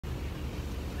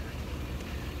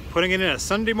putting it in a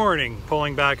Sunday morning,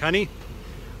 pulling back honey.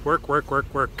 Work, work,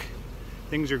 work, work.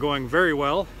 Things are going very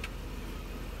well.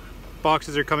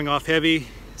 Boxes are coming off heavy.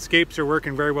 Escapes are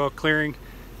working very well, clearing.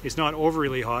 It's not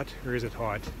overly hot, or is it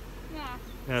hot? Yeah.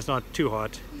 And it's not too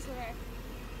hot. It's okay.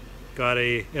 Got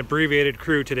a abbreviated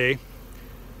crew today.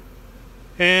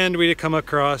 And we did come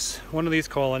across one of these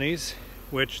colonies,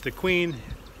 which the queen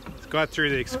got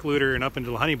through the excluder and up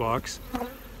into the honey box.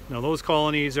 Now those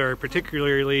colonies are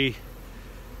particularly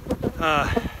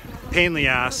pain in the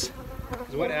ass.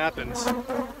 Because what happens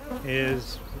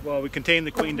is, well, we contain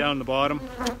the queen down the bottom.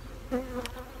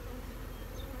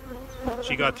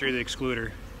 She got through the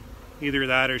excluder. Either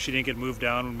that or she didn't get moved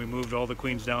down when we moved all the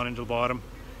queens down into the bottom.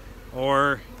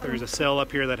 Or there's a cell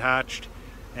up here that hatched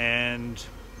and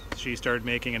she started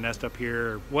making a nest up here,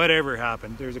 or whatever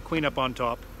happened. There's a queen up on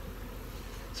top.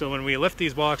 So when we lift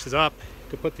these boxes up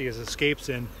to put these escapes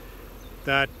in,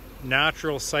 that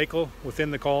natural cycle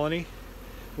within the colony,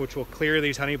 which will clear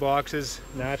these honey boxes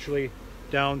naturally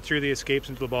down through the escapes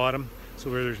into the bottom, so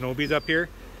where there's no bees up here.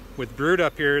 With brood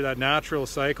up here, that natural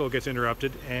cycle gets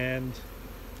interrupted and,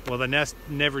 well, the nest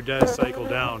never does cycle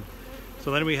down.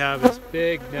 So then we have this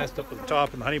big nest up at the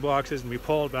top in the honey boxes, and we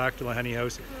pull it back to the honey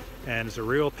house, and it's a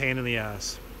real pain in the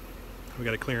ass. We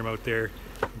got to clear them out there.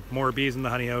 More bees in the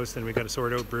honey house, then we got to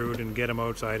sort out brood and get them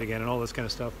outside again and all this kind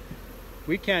of stuff.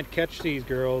 We can't catch these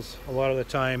girls a lot of the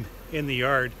time in the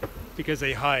yard because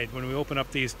they hide. When we open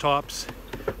up these tops,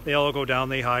 they all go down,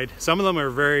 they hide. Some of them are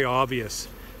very obvious,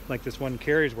 like this one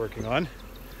Carrie's working on.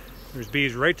 There's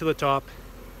bees right to the top.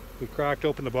 We cracked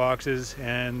open the boxes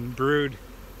and brood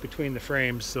between the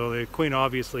frames, so the queen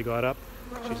obviously got up.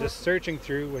 She's just searching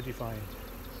through. What'd you find?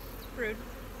 Brood.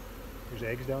 There's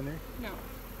eggs down there? No.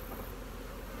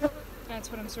 That's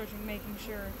what I'm searching, making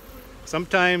sure.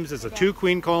 Sometimes it's a two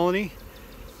queen colony,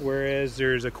 whereas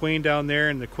there's a queen down there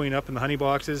and the queen up in the honey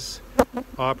boxes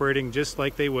operating just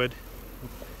like they would.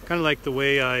 Kind of like the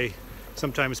way I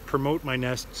sometimes promote my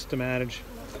nests to manage.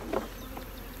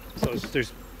 So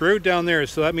there's brood down there,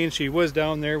 so that means she was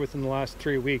down there within the last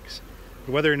 3 weeks.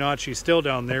 Whether or not she's still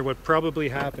down there, what probably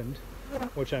happened,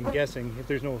 which I'm guessing, if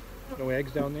there's no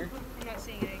eggs down there? I'm not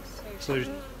seeing eggs. So there's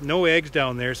no eggs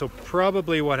down there, so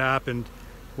probably what happened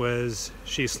was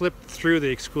she slipped through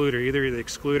the excluder. Either the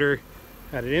excluder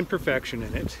had an imperfection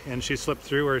in it and she slipped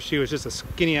through, or she was just a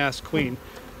skinny ass queen.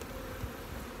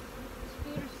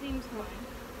 Excluder seems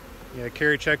fine. Yeah,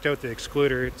 Carrie checked out the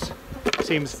excluder. It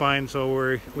seems fine,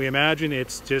 so we imagine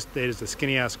it is a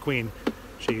skinny ass queen.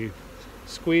 She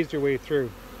squeezed her way through.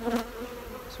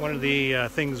 It's one of the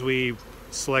things we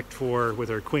select for with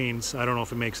our queens. I don't know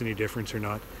if it makes any difference or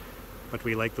not, but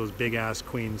we like those big ass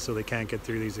queens so they can't get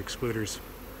through these excluders.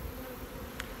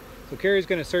 So Carrie's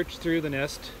going to search through the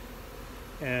nest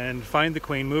and find the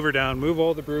queen, move her down, move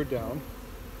all the brood down,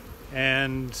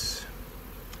 and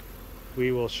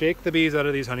we will shake the bees out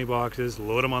of these honey boxes,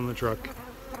 load them on the truck,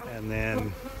 and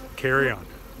then carry on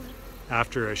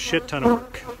after a shit ton of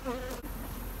work.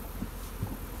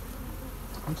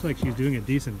 Looks like she's doing a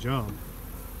decent job.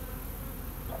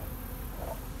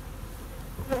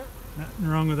 Nothing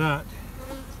wrong with that.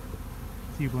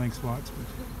 A few blank spots,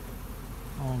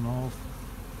 but all in all,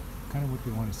 kind of what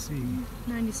we want to see.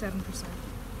 97%.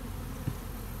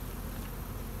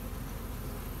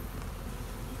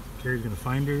 Carrie's going to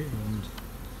find her and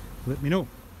let me know.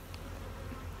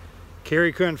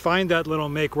 Carrie couldn't find that little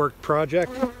make work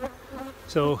project,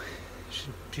 so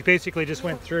she basically just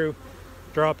went through,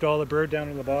 dropped all the brood down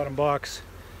in the bottom box,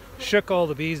 shook all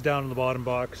the bees down in the bottom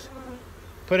box,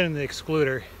 put it in the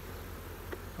excluder,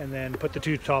 and then put the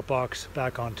two top box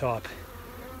back on top.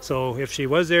 So if she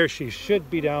was there, she should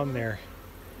be down there,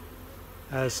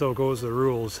 as so goes the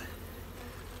rules.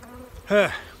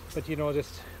 But you know,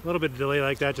 just a little bit of delay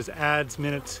like that just adds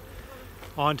minutes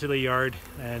onto the yard,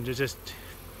 and it just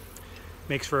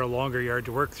makes for a longer yard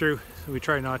to work through. So we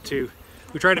try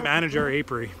to manage our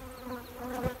apiary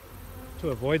to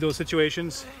avoid those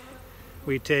situations.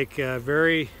 We take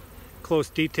very close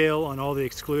detail on all the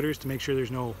excluders to make sure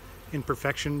there's no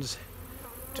imperfections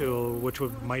which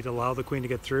might allow the queen to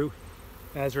get through.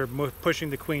 As we're pushing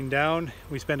the queen down,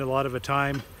 we spend a lot of the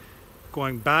time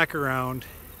going back around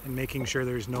and making sure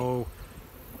there's no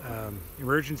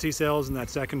emergency cells in that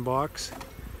second box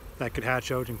that could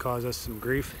hatch out and cause us some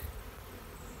grief.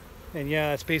 And yeah,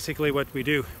 that's basically what we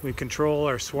do. We control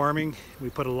our swarming. We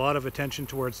put a lot of attention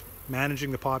towards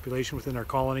managing the population within our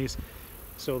colonies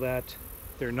so that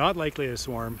they're not likely to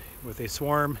swarm. If they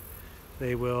swarm,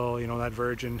 they will, you know, that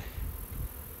virgin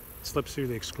slips through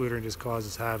the excluder and just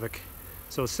causes havoc.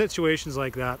 So situations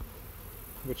like that,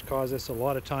 which cause us a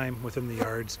lot of time within the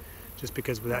yards, just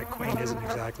because that queen isn't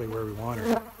exactly where we want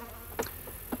her.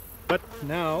 But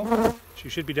now she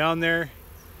should be down there.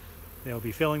 They'll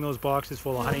be filling those boxes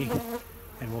full of honey,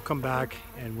 and we'll come back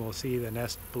and we'll see the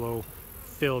nest below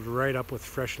filled right up with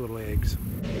fresh little eggs.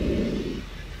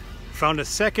 Found a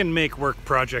second make work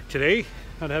project today.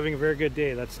 Not having a very good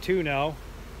day. That's 2 now.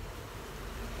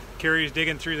 Carrie's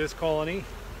digging through this colony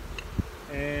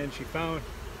and she found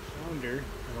her.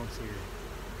 I don't see her.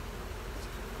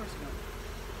 Of course not.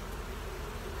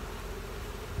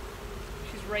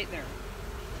 She's right there.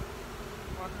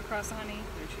 Walking across the honey.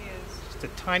 There she is. Just a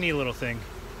tiny little thing.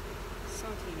 So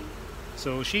teeny.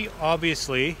 So she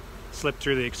obviously slipped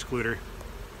through the excluder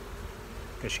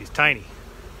because she's tiny.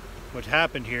 What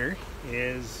happened here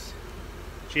is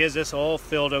she has this all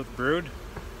filled out with brood.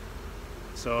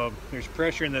 So there's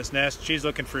pressure in this nest. She's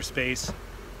looking for space.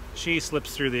 She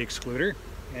slips through the excluder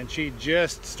and she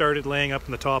just started laying up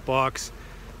in the top box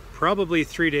probably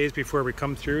 3 days before we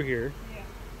come through here. Yeah.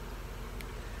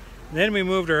 Then we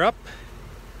moved her up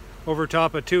over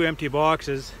top of 2 empty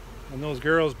boxes, and those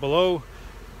girls below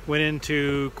went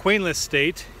into queenless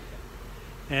state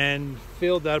and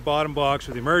filled that bottom box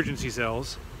with emergency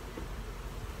cells.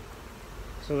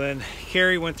 So then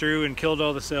Carrie went through and killed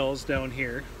all the cells down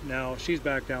here. Now she's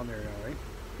back down there now, right?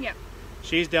 Yeah.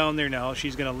 She's down there now.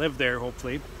 She's gonna live there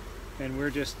hopefully. And we're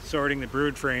just sorting the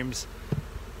brood frames.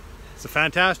 It's a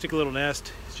fantastic little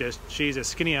nest. It's just she's a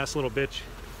skinny ass little bitch.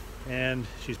 And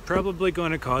she's probably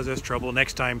going to cause us trouble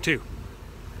next time too.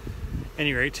 At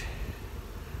any rate,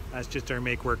 that's just our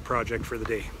make work project for the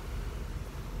day.